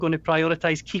going to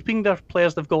prioritise keeping their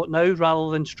players they've got now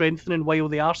rather than strengthening while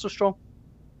they are so strong?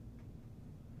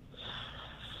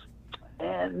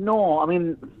 No, I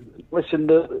mean, listen,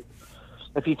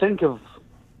 if you think of,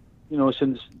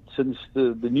 since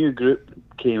the new group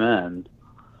came in,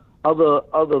 other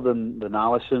than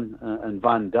Alisson and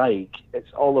Van Dijk,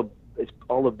 it's all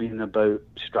been about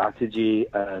strategy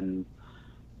and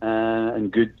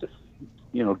good,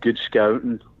 good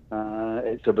scouting.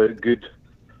 It's about good,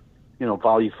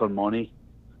 value for money.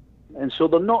 And so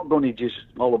they're not going to just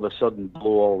all of a sudden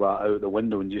blow all that out the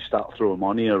window and just start throwing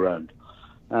money around.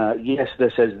 Yes,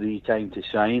 this is the time to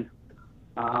sign.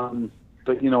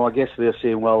 But, I guess they're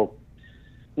saying, well,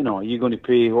 are you going to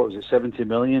pay, 70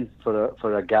 million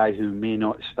for a guy who may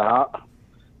not start?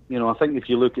 I think if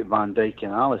you look at Van Dijk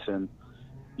and Alisson,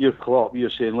 you're Klopp, you're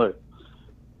saying, look,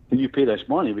 can you pay this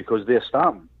money because they're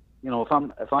starting?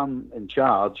 If I'm in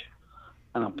charge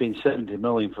and I'm paying 70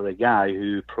 million for a guy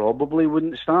who probably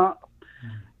wouldn't start,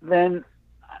 then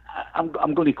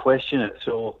I'm going to question it.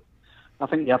 So I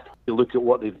think you have to look at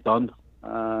what they've done,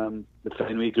 the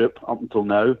Fenway Group up until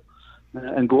now,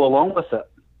 and go along with it.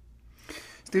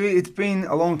 Stevie, it's been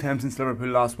a long time since Liverpool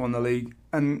last won the league,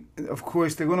 and of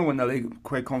course they're going to win the league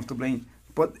quite comfortably,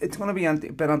 but it's going to be a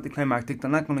bit anticlimactic. They're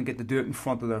not going to get to do it in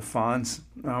front of their fans.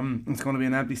 It's going to be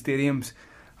in empty stadiums.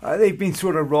 They've been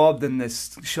sort of robbed in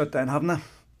this shutdown, haven't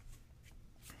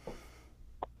they?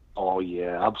 Oh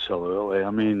yeah, absolutely.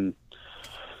 I mean,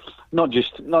 not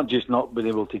just not being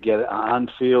able to get it at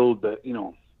Anfield, but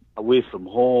away from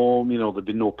home. There'd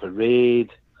be no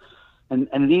parade,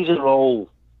 and these are all.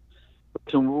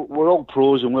 So we're all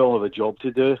pros and we all have a job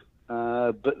to do,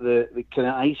 but the kind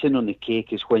of icing on the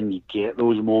cake is when you get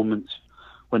those moments,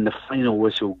 when the final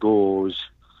whistle goes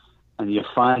and your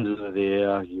fans are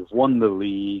there, you've won the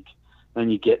league,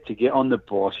 and you get on the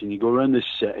bus and you go around the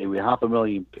city with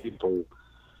 500,000 people.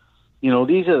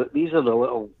 These are the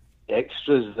little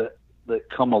extras that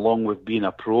come along with being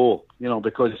a pro,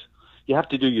 because you have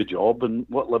to do your job, and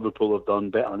what Liverpool have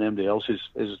done better than anybody else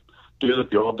is do their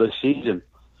job this season.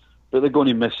 But they're going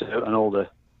to miss out on all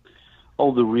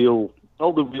the real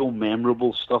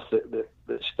memorable stuff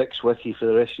that sticks with you for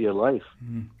the rest of your life.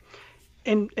 Mm.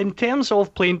 In terms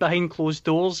of playing behind closed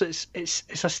doors, it's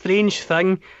a strange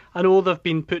thing. I know they've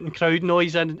been putting crowd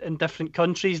noise in different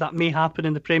countries. That may happen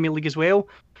in the Premier League as well.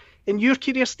 In your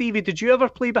career, Stevie, did you ever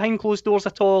play behind closed doors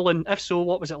at all? And if so,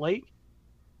 what was it like?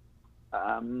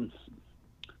 Not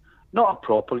a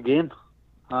proper game.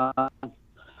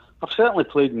 I've certainly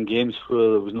played in games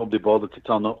where there was nobody bothered to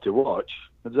turn up to watch.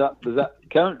 Does that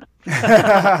count?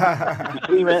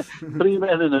 three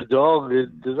men and a dog.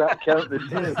 Does that count the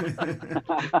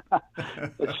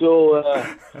same? So,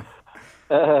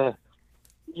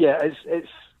 yeah, it's.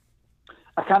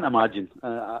 I can't imagine.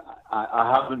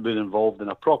 I haven't been involved in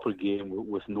a proper game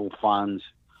with no fans,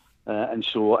 and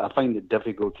so I find it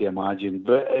difficult to imagine.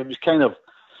 But it was kind of,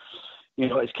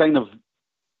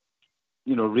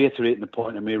 reiterating the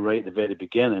point I made right at the very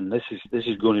beginning. This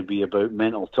is going to be about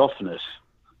mental toughness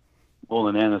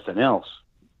more than anything else,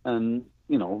 and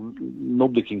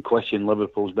nobody can question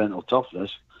Liverpool's mental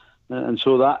toughness, and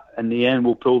so that in the end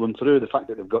will pull them through. The fact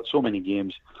that they've got so many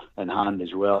games in hand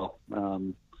as well.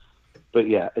 But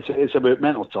yeah, it's about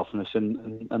mental toughness,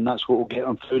 and that's what will get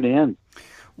them through in the end.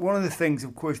 One of the things,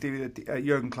 of course, David, that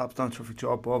Jurgen Klopp's done a terrific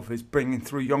job of is bringing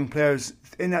through young players.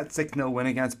 In that 6-0 win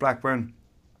against Blackburn,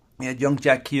 you had young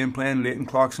Jack Keane playing, Leighton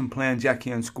Clarkson playing, Jack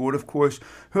Keane scored, of course.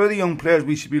 Who are the young players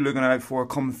we should be looking out for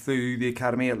coming through the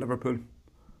academy at Liverpool?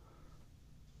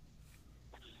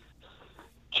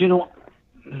 Do you know,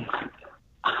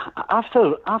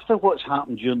 after what's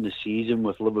happened during the season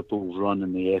with Liverpool's run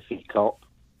in the FA Cup,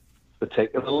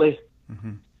 particularly,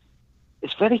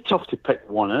 it's very tough to pick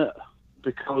one out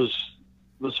because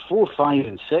there's 4, 5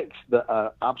 and 6 that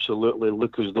are absolutely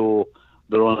look as though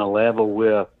they're on a level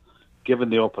where, given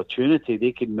the opportunity,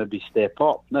 they can maybe step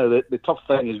up. Now, the tough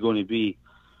thing is going to be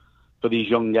for these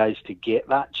young guys to get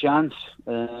that chance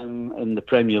in the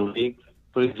Premier League,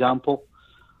 for example.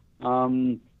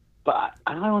 But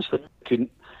I honestly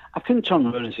couldn't turn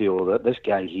around and say, "Oh, this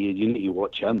guy here, you need to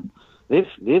watch him."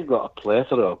 They've got a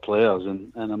plethora of players,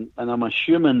 and I'm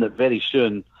assuming that very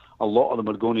soon a lot of them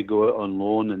are going to go out on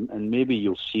loan, and maybe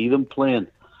you'll see them playing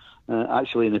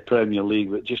actually in the Premier League,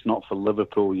 but just not for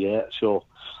Liverpool yet. So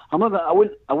I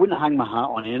wouldn't hang my hat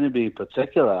on anybody in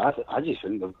particular. I just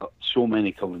think they've got so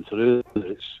many coming through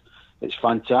that it's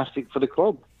fantastic for the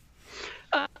club.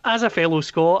 As a fellow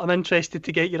Scot, I'm interested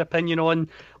to get your opinion on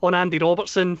Andy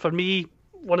Robertson. For me,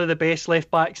 one of the best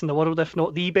left backs in the world, if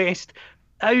not the best.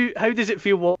 How does it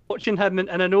feel watching him?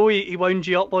 And I know he wound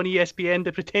you up on ESPN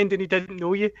to pretending he didn't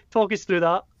know you. Talk us through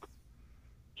that.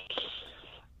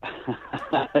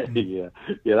 yeah,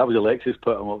 that was Alexis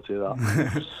put him up to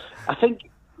that. I think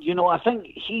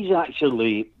he's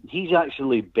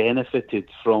actually benefited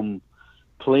from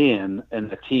playing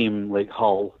in a team like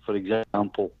Hull, for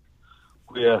example,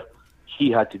 where he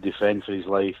had to defend for his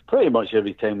life pretty much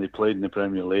every time they played in the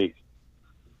Premier League.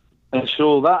 And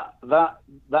so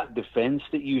that defence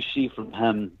that you see from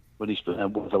him when he's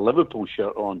with a Liverpool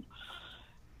shirt on,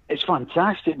 it's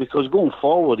fantastic because going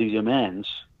forward he's immense.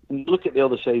 And look at the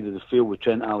other side of the field with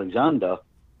Trent Alexander.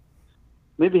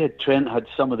 Maybe had Trent had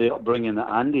some of the upbringing that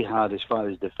Andy had as far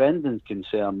as defending is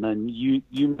concerned, then you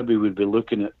maybe would be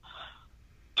looking at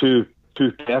two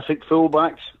perfect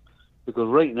fullbacks, because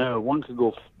right now one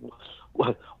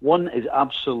is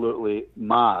absolutely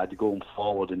mad going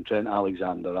forward in Trent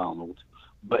Alexander-Arnold,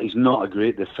 but he's not a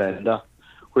great defender.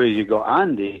 Whereas you got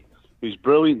Andy, who's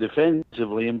brilliant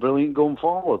defensively and brilliant going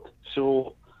forward.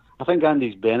 So I think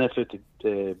Andy's benefited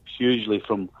hugely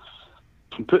from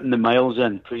putting the miles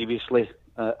in previously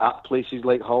at places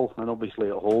like Hull and obviously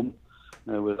at home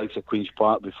with likes of Queen's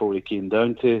Park before he came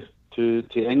down to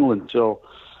England. So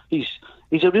he's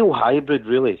a real hybrid,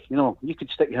 really. You know, you could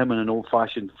stick him in an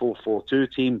old-fashioned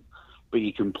 4-4-2 team, but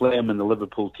you can play him in the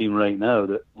Liverpool team right now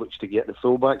that looks to get the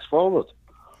fullbacks forward.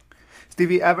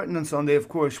 Stevie, Everton on Sunday, of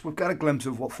course, we've got a glimpse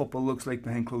of what football looks like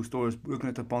behind closed doors, looking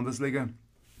at the Bundesliga.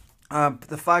 But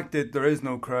the fact that there is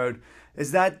no crowd,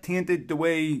 is that tainted the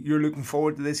way you're looking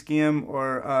forward to this game,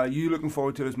 or are you looking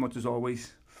forward to it as much as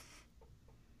always?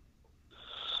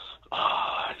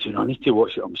 I need to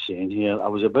watch what I'm saying here. I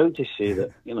was about to say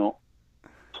that,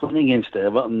 playing against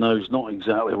Everton now is not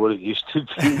exactly what it used to be.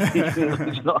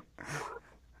 It's not.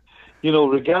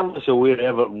 Regardless of where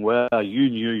Everton were, you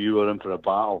knew you were in for a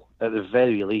battle at the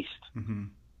very least,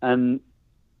 and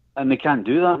they can't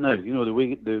do that now.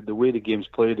 The way the game's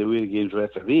played, the way the game's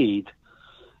refereed,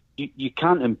 you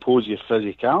can't impose your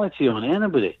physicality on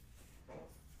anybody,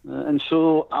 and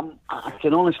so I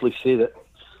can honestly say that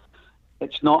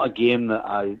it's not a game that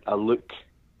I look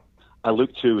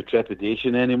to with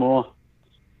trepidation anymore.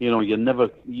 You never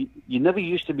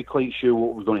used to be quite sure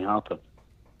what was going to happen.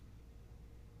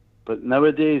 But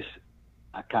nowadays,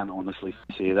 I can't honestly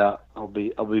say that. I'll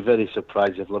be very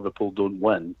surprised if Liverpool don't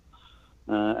win.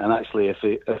 And actually,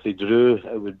 if they drew,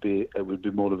 it would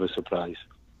be more of a surprise.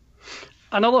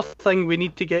 Another thing we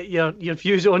need to get your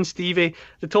views on, Stevie,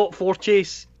 the top four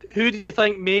chase. Who do you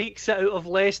think makes it out of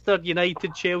Leicester,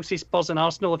 United, Chelsea, Spurs and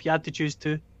Arsenal if you had to choose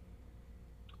two?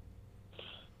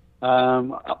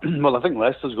 Well, I think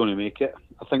Leicester's going to make it.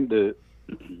 I think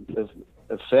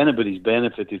if anybody's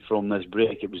benefited from this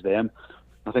break, it was them.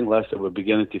 I think Leicester were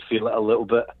beginning to feel it a little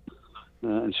bit.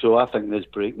 And so I think this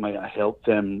break might have helped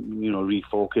them,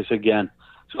 refocus again.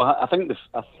 So I think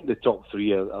the top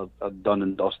three are done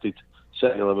and dusted.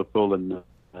 City, Liverpool and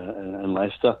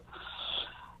Leicester.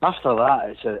 After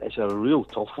that, it's a real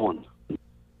tough one.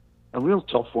 A real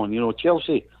tough one.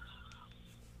 Chelsea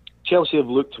have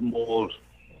looked more,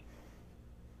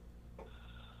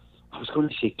 I was going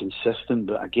to say consistent,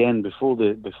 but again, before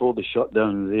the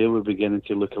shutdown, they were beginning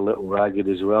to look a little ragged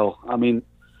as well. I mean,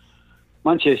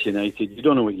 Manchester United, you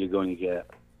don't know what you're going to get.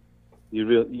 You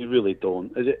really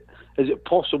don't. Is it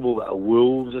possible that a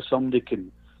Wolves or somebody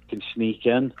can sneak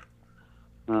in?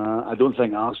 I don't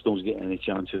think Arsenal's getting any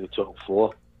chance at the top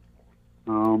four.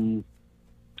 I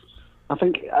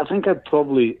think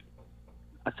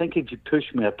if you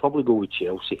push me, I'd probably go with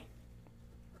Chelsea.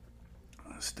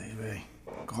 Stevie,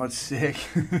 God's sake.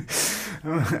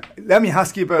 Let me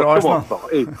ask you about Arsenal. Come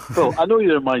on, Phil, I know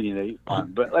you're a Man United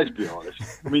fan, but let's be honest.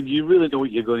 I mean, do you really know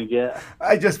what you're going to get?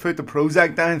 I just put the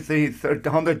Prozac down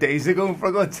 300 days ago,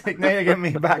 for God's sake. Now you're getting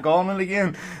me back on it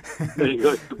again. There you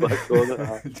go, back on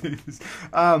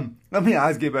it. Let me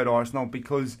ask you about Arsenal,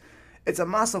 because it's a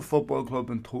massive football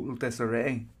club in total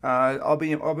disarray.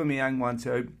 Aubameyang wants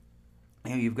out.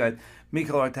 You've got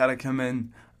Mikel Arteta come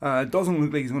in. Doesn't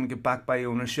look like he's going to get backed by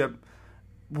ownership.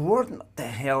 What the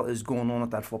hell is going on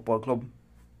at that football club?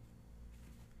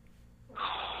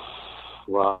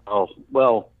 Wow.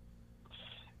 Well,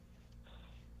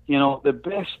 the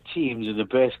best teams and the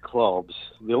best clubs,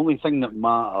 the only thing that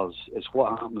matters is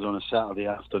what happens on a Saturday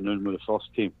afternoon with the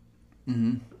first team.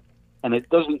 Mm-hmm. And it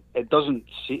doesn't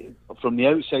see, from the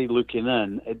outside looking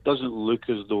in, it doesn't look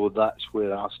as though that's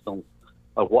where Arsenal,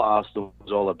 or what Arsenal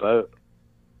is all about.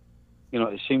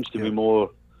 It seems to be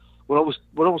more. We're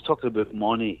always talking about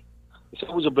money. It's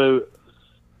always about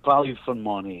value for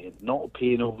money, not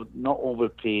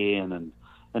overpaying,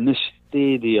 and this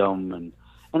stadium,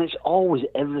 and it's always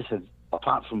everything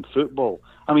apart from football.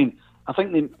 I mean, I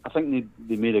think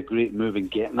they made a great move in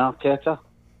getting Arteta,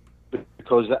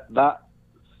 because that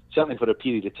certainly for a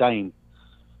period of time,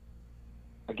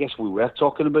 I guess we were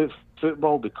talking about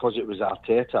football because it was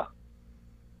Arteta.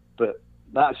 But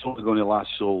that's only going to last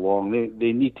so long.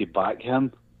 They need to back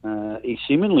him. He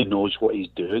seemingly knows what he's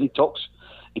doing. He talks,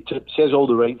 says all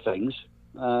the right things.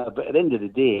 But at the end of the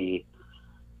day,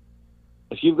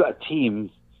 if you've got a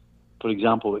team, for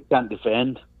example, that can't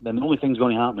defend, then the only thing's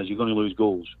going to happen is you're going to lose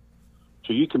goals.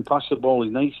 So you can pass the ball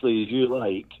as nicely as you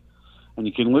like, and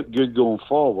you can look good going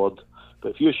forward. But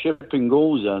if you're shipping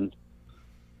goals in,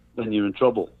 then you're in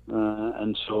trouble.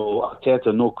 And so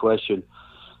Arteta, no question,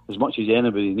 as much as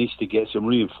anybody, needs to get some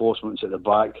reinforcements at the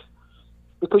back,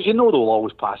 because you know they'll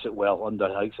always pass it well under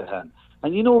Hexahan,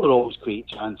 and you know they'll always create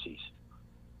chances.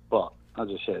 But as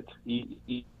I said,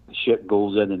 you ship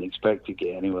goals in and expect to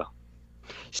get anywhere.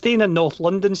 Staying in North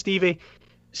London, Stevie,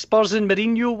 Spurs and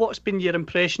Mourinho, what's been your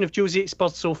impression of Josie at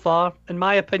Spurs so far? In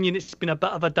my opinion, it's been a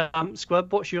bit of a damp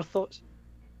squib. What's your thoughts?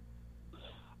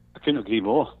 I couldn't agree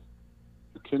more.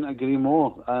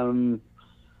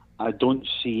 I don't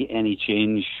see any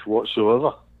change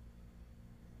whatsoever.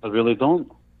 I really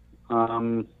don't. I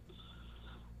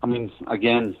mean,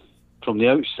 again, from the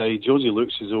outside, Josie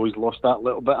looks as though he's lost that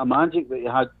little bit of magic that he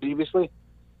had previously.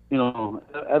 You know,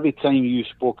 every time you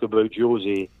spoke about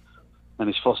Josie in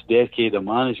his first decade of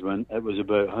management, it was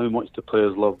about how much the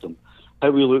players loved him,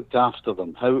 how he looked after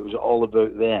them, how it was all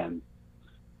about them.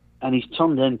 And he's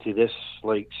turned into this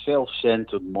like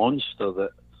self-centered monster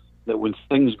that when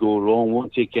things go wrong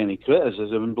won't take any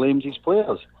criticism and blames his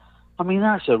players. I mean,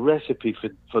 that's a recipe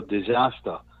for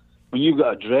disaster. When you've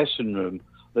got a dressing room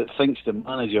that thinks the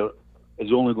manager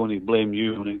is only going to blame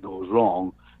you when it goes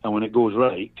wrong, and when it goes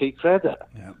right, take credit.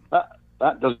 Yeah.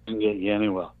 That doesn't get you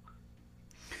anywhere.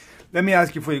 Let me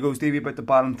ask you before you go, Stevie, about the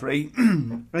bottom three.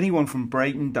 Anyone from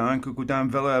Brighton down could go down.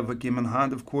 Villa have a game in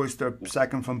hand, of course. They're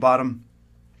second from bottom.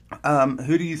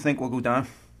 Who do you think will go down?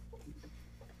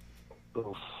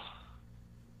 Oh.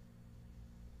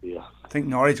 Yeah. I think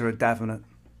Norwich are a definite.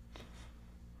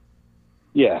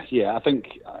 Yeah. I think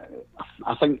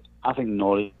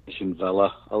Norwich and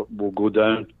Villa will go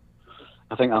down.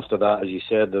 I think after that, as you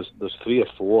said, there's 3 or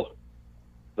 4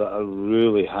 that are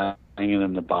really hanging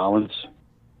in the balance.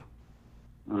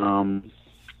 You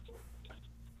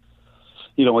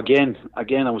know, again,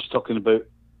 I was talking about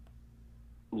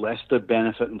Leicester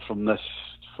benefiting from this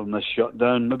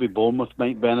shutdown. Maybe Bournemouth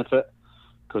might benefit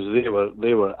because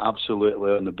they were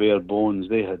absolutely on the bare bones.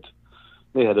 They had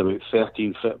about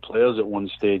 13 fit players at one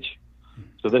stage,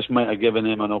 so this might have given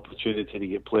them an opportunity to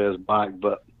get players back.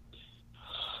 But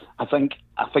I think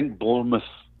Bournemouth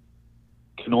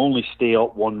can only stay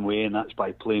up one way, and that's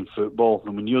by playing football.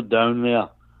 And when you're down there,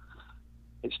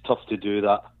 it's tough to do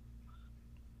that.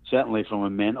 Certainly from a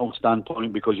mental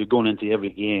standpoint, because you're going into every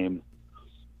game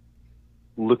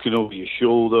looking over your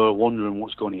shoulder, wondering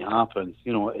what's going to happen.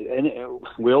 You know, and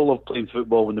we all love playing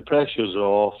football when the pressure's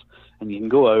off and you can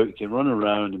go out, you can run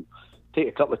around and take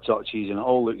a couple of touches and it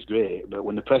all looks great. But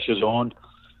when the pressure's on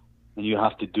and you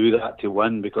have to do that to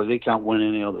win, because they can't win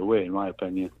any other way, in my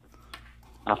opinion,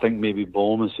 I think maybe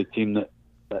Bournemouth's a team that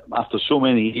after so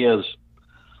many years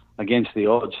against the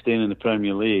odds staying in the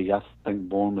Premier League, I think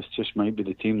Bournemouth just might be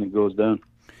the team that goes down.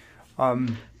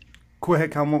 Go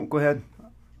ahead, Cameron, go ahead.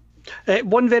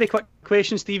 One very quick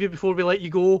question, Stevie, before we let you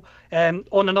go.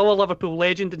 On another Liverpool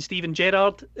legend and Steven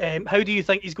Gerrard, how do you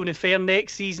think he's going to fare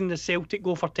next season as Celtic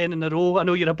go for 10 in a row? I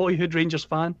know you're a boyhood Rangers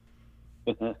fan.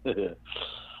 You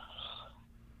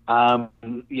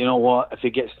know what? If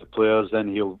he gets the players,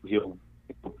 then he'll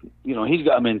you know, he's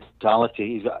got a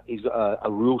mentality. He's got a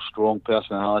real strong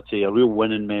personality, a real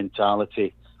winning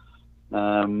mentality.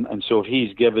 And so if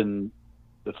he's given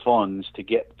the funds to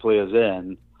get players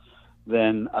in,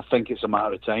 then I think it's a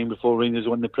matter of time before Rangers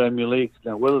win the Premier League.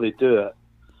 Now, whether they do it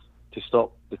to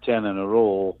stop the 10 in a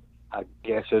row, I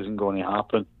guess isn't going to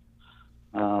happen.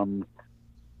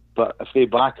 But if they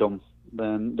back him,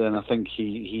 then I think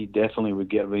he definitely would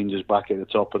get Rangers back at the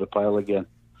top of the pile again.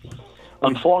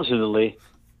 Unfortunately,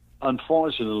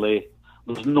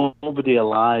 there's nobody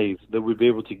alive that would be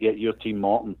able to get your team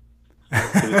Morton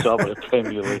to the top of the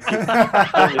Premier League. Let me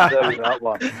tell you that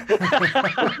one.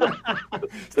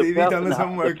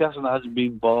 The person hasn't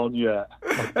been born yet.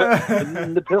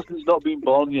 The person's not been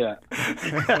born yet.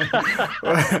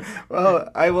 Well,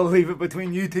 I will leave it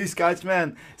between you two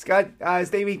Scotsmen.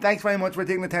 Stevie, thanks very much for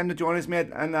taking the time to join us, mate,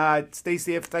 and stay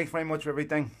safe. Thanks very much for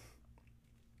everything.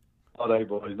 All right,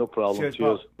 boys, no problem.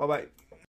 Cheers. Bye bye.